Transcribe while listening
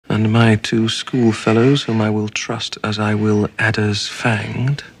and my two schoolfellows, whom I will trust as I will adders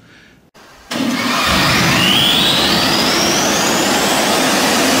fanged.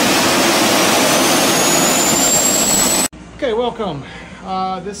 Okay, welcome.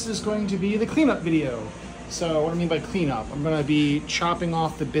 This is going to be the cleanup video. So what do I mean by cleanup? I'm going to be chopping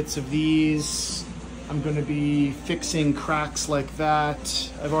off the bits of these. I'm going to be fixing cracks like that.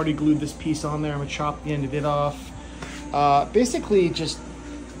 I've already glued this piece on there. I'm going to chop the end of it off. Basically just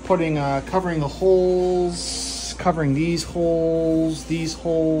putting, covering the holes, covering these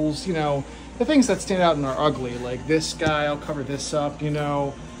holes, you know, the things that stand out and are ugly, like this guy, I'll cover this up, you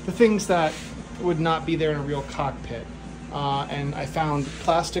know, the things that would not be there in a real cockpit. And I found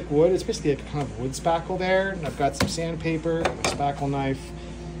plastic wood. It's basically a kind of wood spackle there, and I've got some sandpaper, a spackle knife,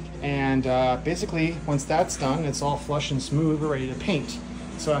 and basically once that's done, it's all flush and smooth, we're ready to paint.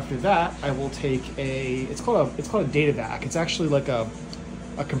 So after that, I will take it's called a data vac. It's actually like a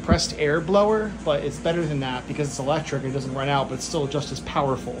compressed air blower, but it's better than that because it's electric. It doesn't run out, but it's still just as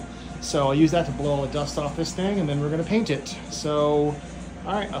powerful. So I'll use that to blow all the dust off this thing, and then we're gonna paint it. So,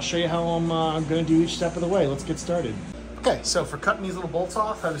 all right, I'll show you how I'm gonna do each step of the way. Let's get started. Okay, so for cutting these little bolts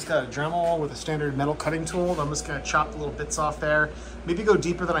off, I've just got a Dremel with a standard metal cutting tool. I'm just gonna chop the little bits off there. Maybe go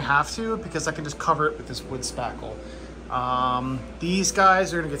deeper than I have to because I can just cover it with this wood spackle. These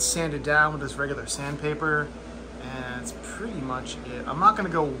guys are gonna get sanded down with this regular sandpaper, and that's pretty much it. I'm not gonna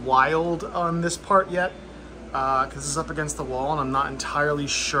go wild on this part yet because this is up against the wall and I'm not entirely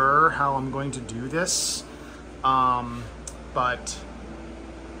sure how I'm going to do this. But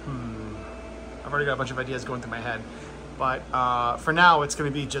I've already got a bunch of ideas going through my head. But for now, it's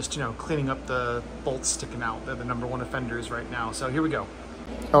going to be just, you know, cleaning up the bolts sticking out. They're the #1 offenders right now. So here we go.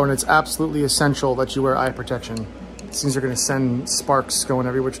 Oh, and it's absolutely essential that you wear eye protection. These things are going to send sparks going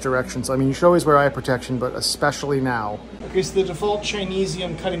every which direction. So, I mean, you should always wear eye protection, but especially now. Okay, so the default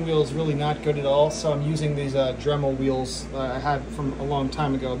Chinesium cutting wheel is really not good at all. So I'm using these Dremel wheels I had from a long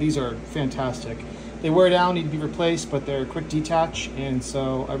time ago. These are fantastic. They wear down, need to be replaced, but they're quick detach, and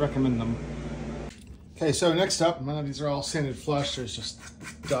so I recommend them. Okay, so next up, none of these are all sanded flush. There's just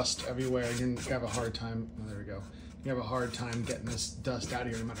dust everywhere. You're gonna have a hard time, oh, there we go. You have a hard time getting this dust out of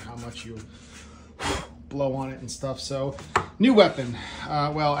here no matter how much you blow on it and stuff. So, new weapon.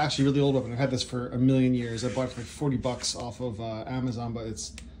 Well, actually really old weapon. I've had this for a million years. I bought it for like 40 bucks off of Amazon, but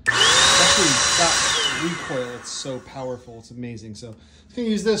it's actually got recoil. It's so powerful, it's amazing. So, I'm gonna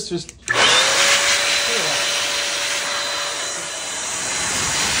use this just,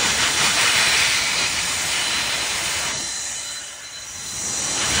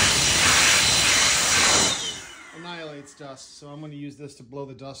 dust. So I'm going to use this to blow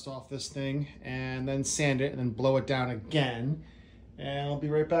the dust off this thing and then sand it and then blow it down again, and I'll be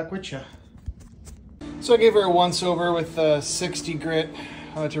right back with you. So I gave her a once over with 60 grit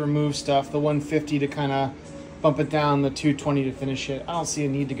to remove stuff, the 150 to kind of bump it down, the 220 to finish it. I don't see a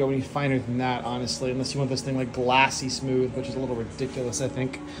need to go any finer than that, honestly, unless you want this thing like glassy smooth, which is a little ridiculous, I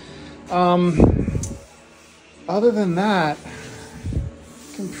think. Other than that,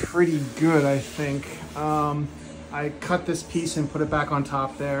 looking pretty good, I think. I cut this piece and put it back on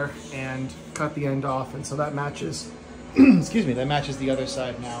top there and cut the end off, and so that matches, excuse me, that matches the other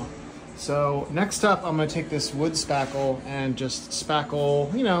side now. So next up, I'm gonna take this wood spackle and just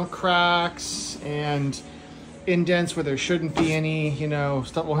spackle, you know, cracks and indents where there shouldn't be any, you know,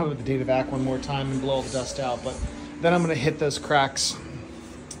 stuff. We'll have it with the data vac one more time and blow all the dust out, but then I'm gonna hit those cracks,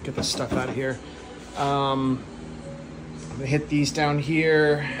 get this stuff out of here. I'm gonna hit these down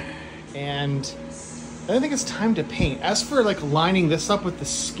here, and I think it's time to paint. As for like lining this up with the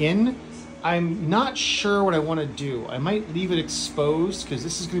skin, I'm not sure what I want to do. I might leave it exposed because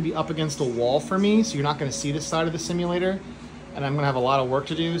this is going to be up against a wall for me, so you're not going to see this side of the simulator, and I'm going to have a lot of work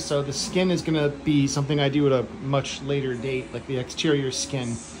to do. So the skin is going to be something I do at a much later date, like the exterior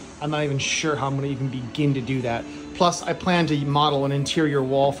skin. I'm not even sure how I'm going to even begin to do that. Plus, I plan to model an interior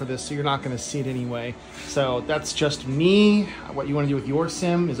wall for this, so you're not going to see it anyway. So that's just me. What you want to do with your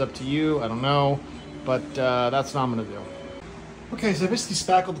sim is up to you. I don't know. But that's what I'm gonna do. Okay, so I basically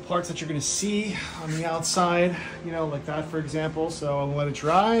spackled the parts that you're gonna see on the outside, you know, like that, for example. So I'll let it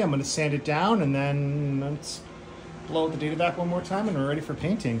dry, I'm gonna sand it down, and then let's blow the data vac one more time, and we're ready for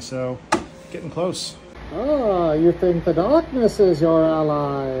painting. So, getting close. Ah, you think the darkness is your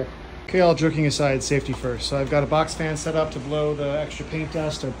ally. Okay, all joking aside, safety first. So I've got a box fan set up to blow the extra paint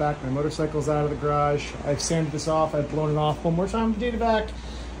dust. I've backed my motorcycles out of the garage. I've sanded this off, I've blown it off one more time with the data vac.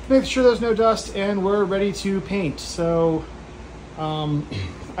 Make sure there's no dust, and we're ready to paint. So I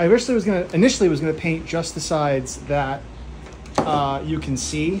initially was gonna paint just the sides that you can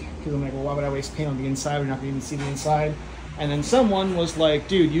see, because I'm like, well, why would I waste paint on the inside? We're not gonna even see the inside. And then someone was like,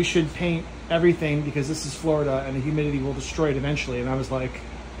 dude, you should paint everything because this is Florida and the humidity will destroy it eventually. And I was like,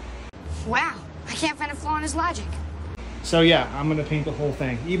 wow, I can't find a flaw in his logic. so yeah, I'm gonna paint the whole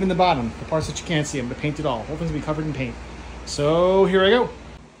thing. Even the bottom, the parts that you can't see, I'm gonna paint it all. The whole thing's gonna be covered in paint. So here I go.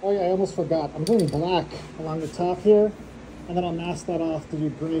 Oh yeah, I almost forgot. I'm doing black along the top here, and then I'll mask that off to do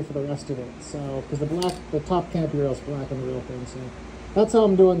gray for the rest of it. So, because the top can't be real black on the real thing, so that's how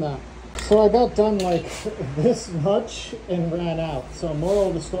I'm doing that. So I got done like this much and ran out. So moral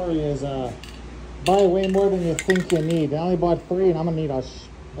of the story is buy way more than you think you need. I only bought 3 and I'm gonna need a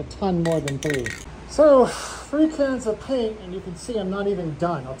ton more than 3. So 3 cans of paint, and you can see I'm not even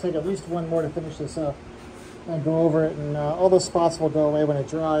done. I'll take at least 1 more to finish this up and go over it, and all those spots will go away when it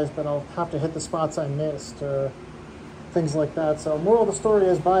dries, but I'll have to hit the spots I missed or things like that. So moral of the story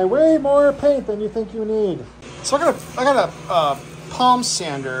is buy way more paint than you think you need. So I got a palm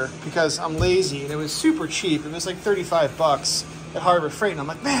sander because I'm lazy, and it was super cheap. It was like 35 bucks at Harbor Freight, and I'm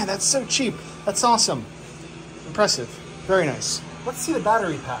like, man, that's so cheap. That's awesome. Impressive. Very nice. Let's see the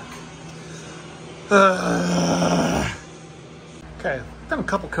battery pack. Okay, I've done a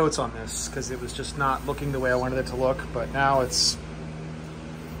couple coats on this because it was just not looking the way I wanted it to look, but now it's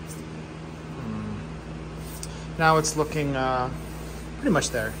looking pretty much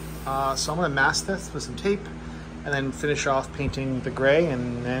there. So I'm going to mask this with some tape and then finish off painting the gray,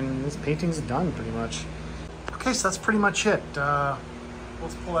 and then this painting's done pretty much. Okay, so that's pretty much it.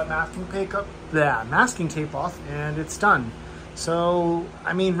 Let's pull that masking tape off, and it's done. So,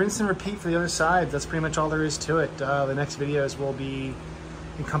 I mean, rinse and repeat for the other side. That's pretty much all there is to it. The next videos will be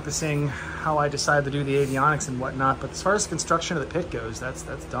encompassing how I decide to do the avionics and whatnot, but as far as the construction of the pit goes, that's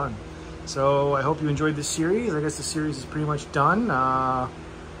done. So I hope you enjoyed this series. I guess the series is pretty much done. I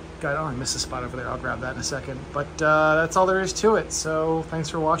missed a spot over there. I'll grab that in a second. But that's all there is to it. So thanks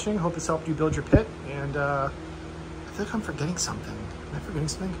for watching. Hope this helped you build your pit. And I feel like I'm forgetting something. Am I forgetting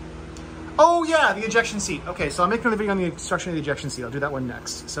something? Oh yeah, the ejection seat. Okay, so I'll make another video on the construction of the ejection seat. I'll do that one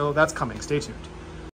next. So that's coming. Stay tuned.